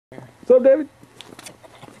What's up, David?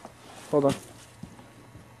 Hold on.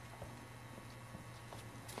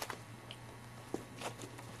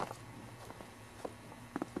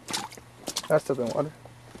 That's still in water.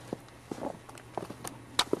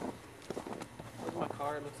 My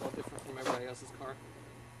car looks all different from everybody else's car.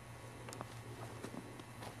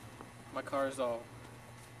 My car is all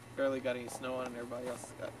barely got any snow on it, and everybody else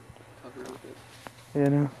has got covered with it. Yeah,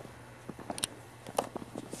 no.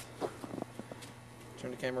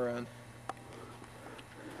 Turn the camera on.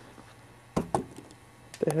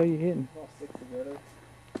 What the hell are you hitting? All six together.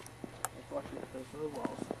 Let's watch it with those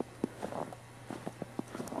snowballs.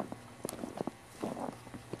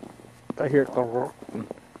 I hear it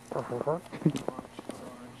go.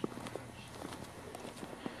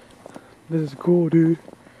 This is cool, dude.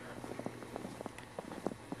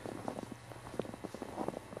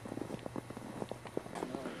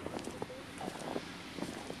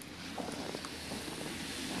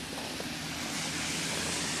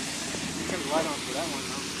 Turn the light on for that one,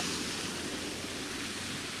 though.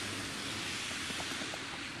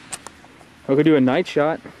 We could do a night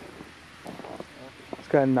shot. It's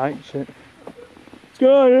got a night shit. Let's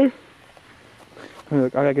go, dude.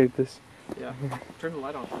 Look, I gotta get this. Yeah. Turn the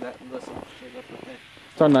light on for that and listen. That's okay.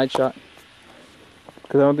 It's on night shot.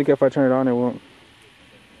 Cause I don't think if I turn it on, it won't.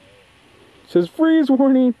 It says freeze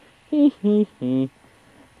warning. Hee hee hee.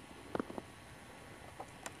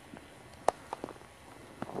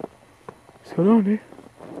 What's going on, dude?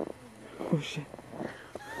 Oh shit.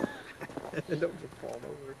 Don't just fall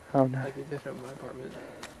over. Oh no. Like you did at my apartment.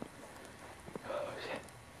 Oh shit.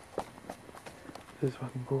 This is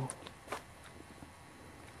fucking cool.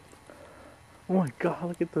 Oh my god,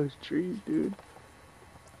 look at those trees, dude.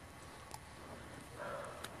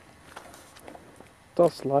 It's all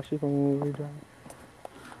sloshy from when we were driving.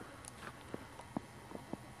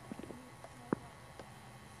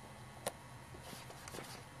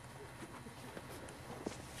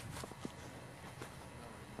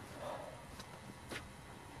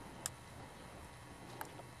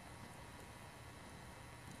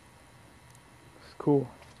 It's cool.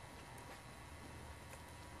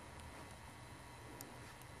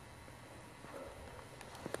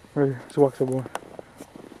 Right here, let's walk some more.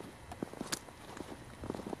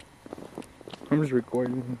 I'm just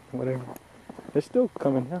recording, whatever. It's still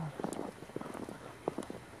coming down.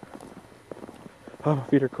 Oh, my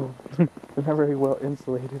feet are cold. They're not very well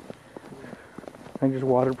insulated. I just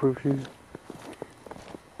waterproof shoes.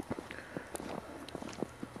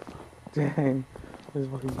 Dang, this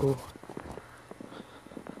is fucking cool.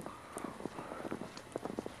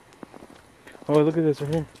 Oh, look at this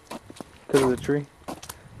right here. Because of the tree.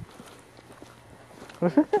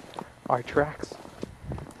 Our tracks.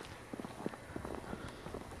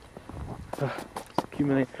 It's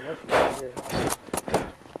accumulating.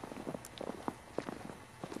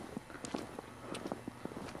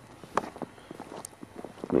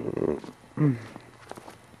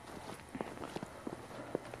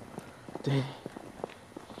 Dang.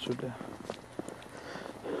 Should I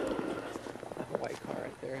have a white car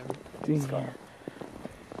right there. Dang.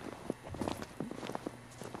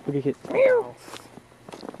 Look at it. Meow.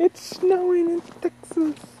 It's snowing in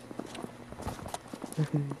Texas. I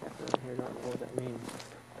don't know what that means.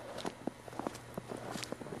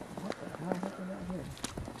 What the hell happened out here?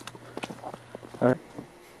 Alright.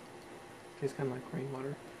 Tastes kind of like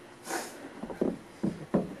rainwater.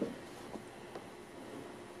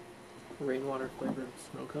 Rainwater flavored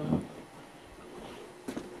snow cone.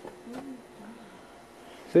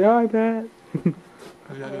 Say hi, Pat.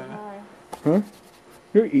 Hi. Huh?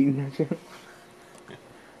 You're eating that shit.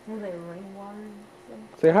 Was it rainwater?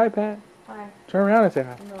 Say hi, Pat. Hi. Turn around and say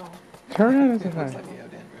hi. No. Turn around and say Looks hi. like you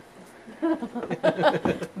have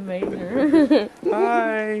dandruff. Major.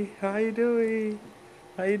 Hi. How you doing?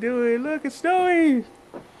 How you doing? Look, it's snowing.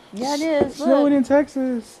 Yeah, it is. Snowing Look. in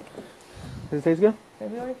Texas. Does it taste good?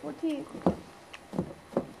 February 14th.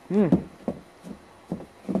 Mmm.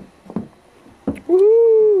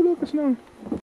 Woohoo! Look, it's snowing.